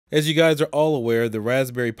As you guys are all aware, the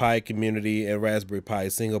Raspberry Pi community and Raspberry Pi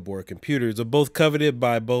single board computers are both coveted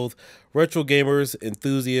by both retro gamers,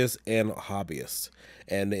 enthusiasts, and hobbyists.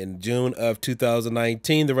 And in June of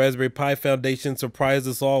 2019, the Raspberry Pi Foundation surprised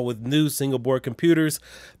us all with new single board computers,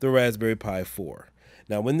 the Raspberry Pi 4.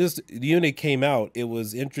 Now, when this unit came out, it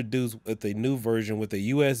was introduced with a new version with a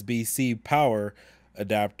USB-C power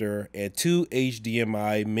adapter and two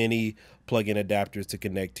HDMI mini plug-in adapters to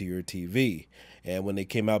connect to your TV. And when they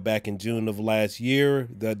came out back in June of last year,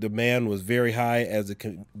 the demand was very high as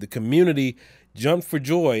the community jumped for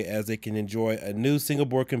joy as they can enjoy a new single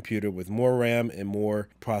board computer with more RAM and more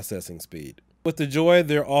processing speed. With the joy,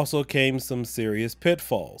 there also came some serious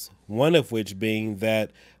pitfalls, one of which being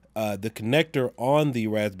that the connector on the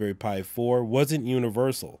Raspberry Pi 4 wasn't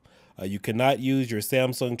universal. You cannot use your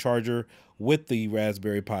Samsung charger with the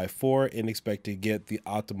Raspberry Pi 4 and expect to get the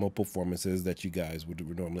optimal performances that you guys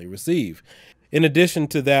would normally receive. In addition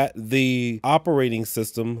to that, the operating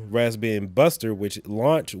system, Raspberry Buster, which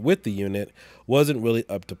launched with the unit, wasn't really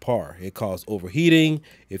up to par. It caused overheating.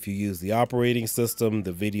 If you use the operating system,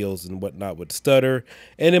 the videos and whatnot would stutter.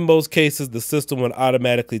 And in most cases, the system would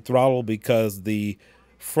automatically throttle because the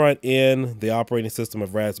front end, the operating system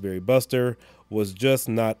of Raspberry Buster, was just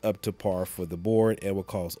not up to par for the board and would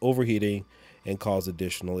cause overheating and cause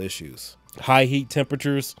additional issues. High heat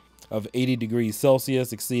temperatures of 80 degrees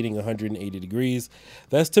Celsius exceeding 180 degrees.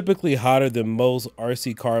 That's typically hotter than most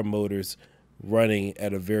RC car motors running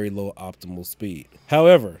at a very low optimal speed.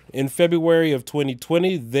 However, in February of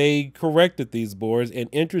 2020, they corrected these boards and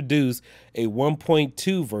introduced a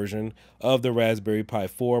 1.2 version of the Raspberry Pi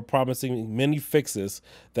 4, promising many fixes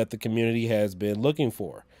that the community has been looking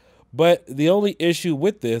for. But the only issue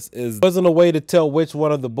with this is there wasn't a way to tell which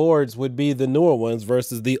one of the boards would be the newer ones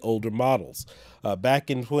versus the older models. Back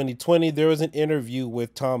in 2020, there was an interview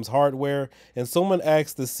with Tom's Hardware, and someone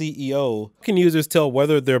asked the CEO, can users tell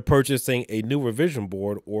whether they're purchasing a new revision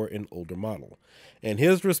board or an older model? And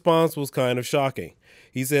his response was kind of shocking.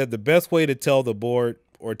 He said the best way to tell the board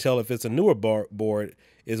or tell if it's a newer board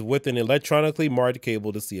is with an electronically marked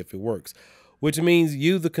cable to see if it works, which means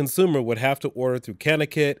you, the consumer, would have to order through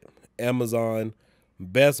Kiodiekin, Amazon,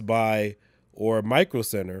 Best Buy, or Micro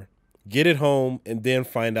Center, get it home, and then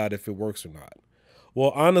find out if it works or not.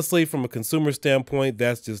 Well, honestly, from a consumer standpoint,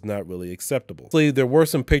 that's just not really acceptable. There were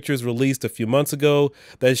some pictures released a few months ago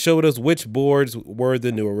that showed us which boards were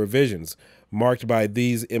the newer revisions. Marked by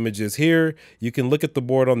these images here, you can look at the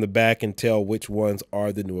board on the back and tell which ones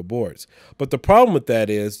are the newer boards. But the problem with that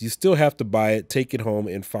is you still have to buy it, take it home,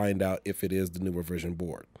 and find out if it is the newer version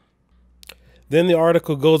board. Then the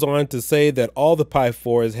article goes on to say that all the Pi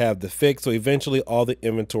 4s have the fix, so eventually all the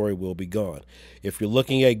inventory will be gone. If you're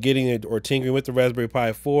looking at getting it or tinkering with the Raspberry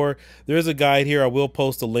Pi 4, there is a guide here. I will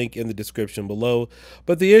post a link in the description below.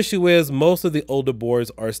 But the issue is most of the older boards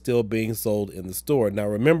are still being sold in the store. Now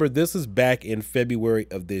remember, this is back in February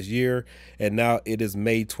of this year, and now it is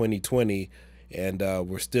May 2020. And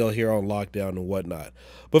we're still here on lockdown and whatnot.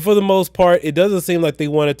 But for the most part, it doesn't seem like they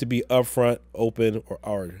want it to be upfront, open,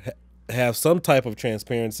 or have some type of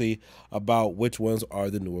transparency about which ones are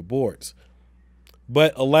the newer boards.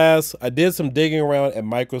 But alas, I did some digging around at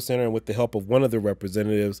Micro Center, and with the help of one of the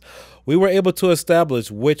representatives, we were able to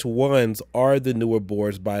establish which ones are the newer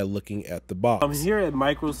boards by looking at the box. I'm here at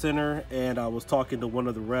Micro Center, and I was talking to one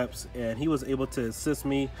of the reps, and he was able to assist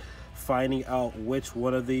me finding out which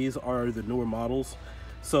one of these are the newer models.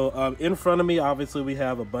 So in front of me, obviously, we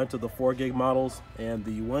have a bunch of the 4 gig models, and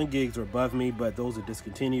the 1 gigs are above me, but those are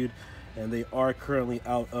discontinued, and they are currently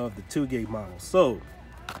out of the 2 gig models. So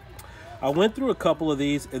I went through a couple of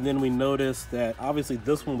these, and then we noticed that obviously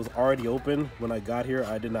this one was already open when I got here.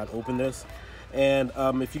 I did not open this. And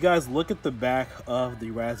if you guys look at the back of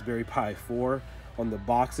the Raspberry Pi 4 on the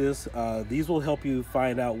boxes, these will help you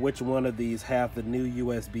find out which one of these have the new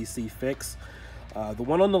USB-C fix. The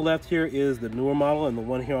one on the left here is the newer model, and the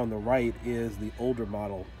one here on the right is the older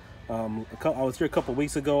model. I was here a couple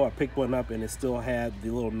weeks ago. I picked one up, and it still had the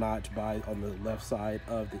little notch on the left side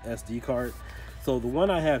of the SD card. So the one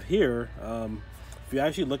I have here, if you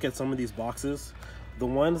actually look at some of these boxes, the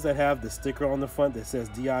ones that have the sticker on the front that says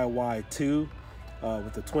DIY 2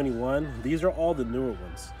 with the 21, these are all the newer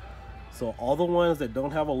ones. So all the ones that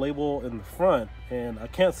don't have a label in the front, and I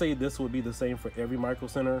can't say this would be the same for every Micro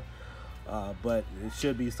Center, but it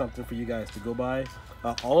should be something for you guys to go by.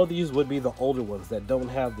 All of these would be the older ones that don't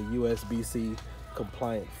have the USB-C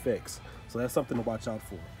compliant fix. So that's something to watch out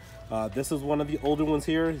for. This is one of the older ones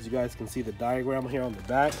here. As you guys can see the diagram here on the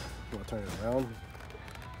back. I'll turn it around.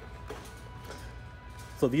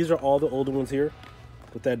 So these are all the older ones here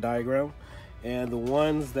with that diagram. And the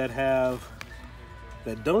ones that have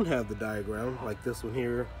that don't have the diagram, like this one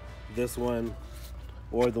here, this one,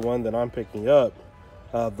 or the one that I'm picking up,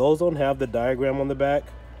 those don't have the diagram on the back,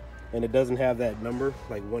 and it doesn't have that number,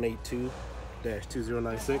 like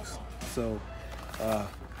 182-2096. So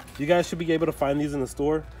you guys should be able to find these in the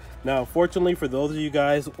store. Now, fortunately for those of you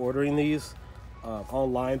guys ordering these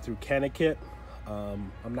online through Kiodiekin,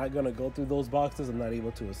 I'm not going to go through those boxes. I'm not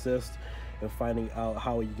able to assist in finding out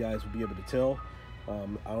how you guys will be able to tell.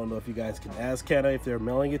 I don't know if you guys can ask Kiodiekin if they're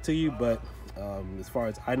mailing it to you, but as far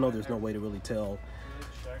as I know, there's no way to really tell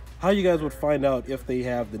how you guys would find out if they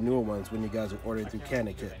have the newer ones when you guys are ordering through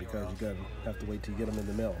Kiodiekin, because you're going to have to wait till you get them in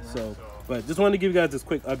the mail. So, but just wanted to give you guys this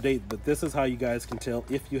quick update, but this is how you guys can tell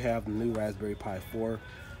if you have the new Raspberry Pi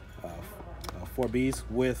 4Bs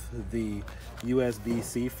with the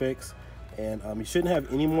USB-C fix. And you shouldn't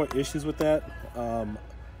have any more issues with that.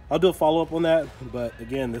 I'll do a follow-up on that, but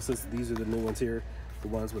again, these are the new ones here, the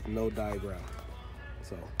ones with no diagram.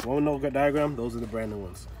 So one with no diagram, those are the brand new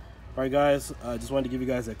ones. All right, guys, I just wanted to give you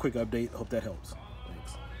guys a quick update. Hope that helps.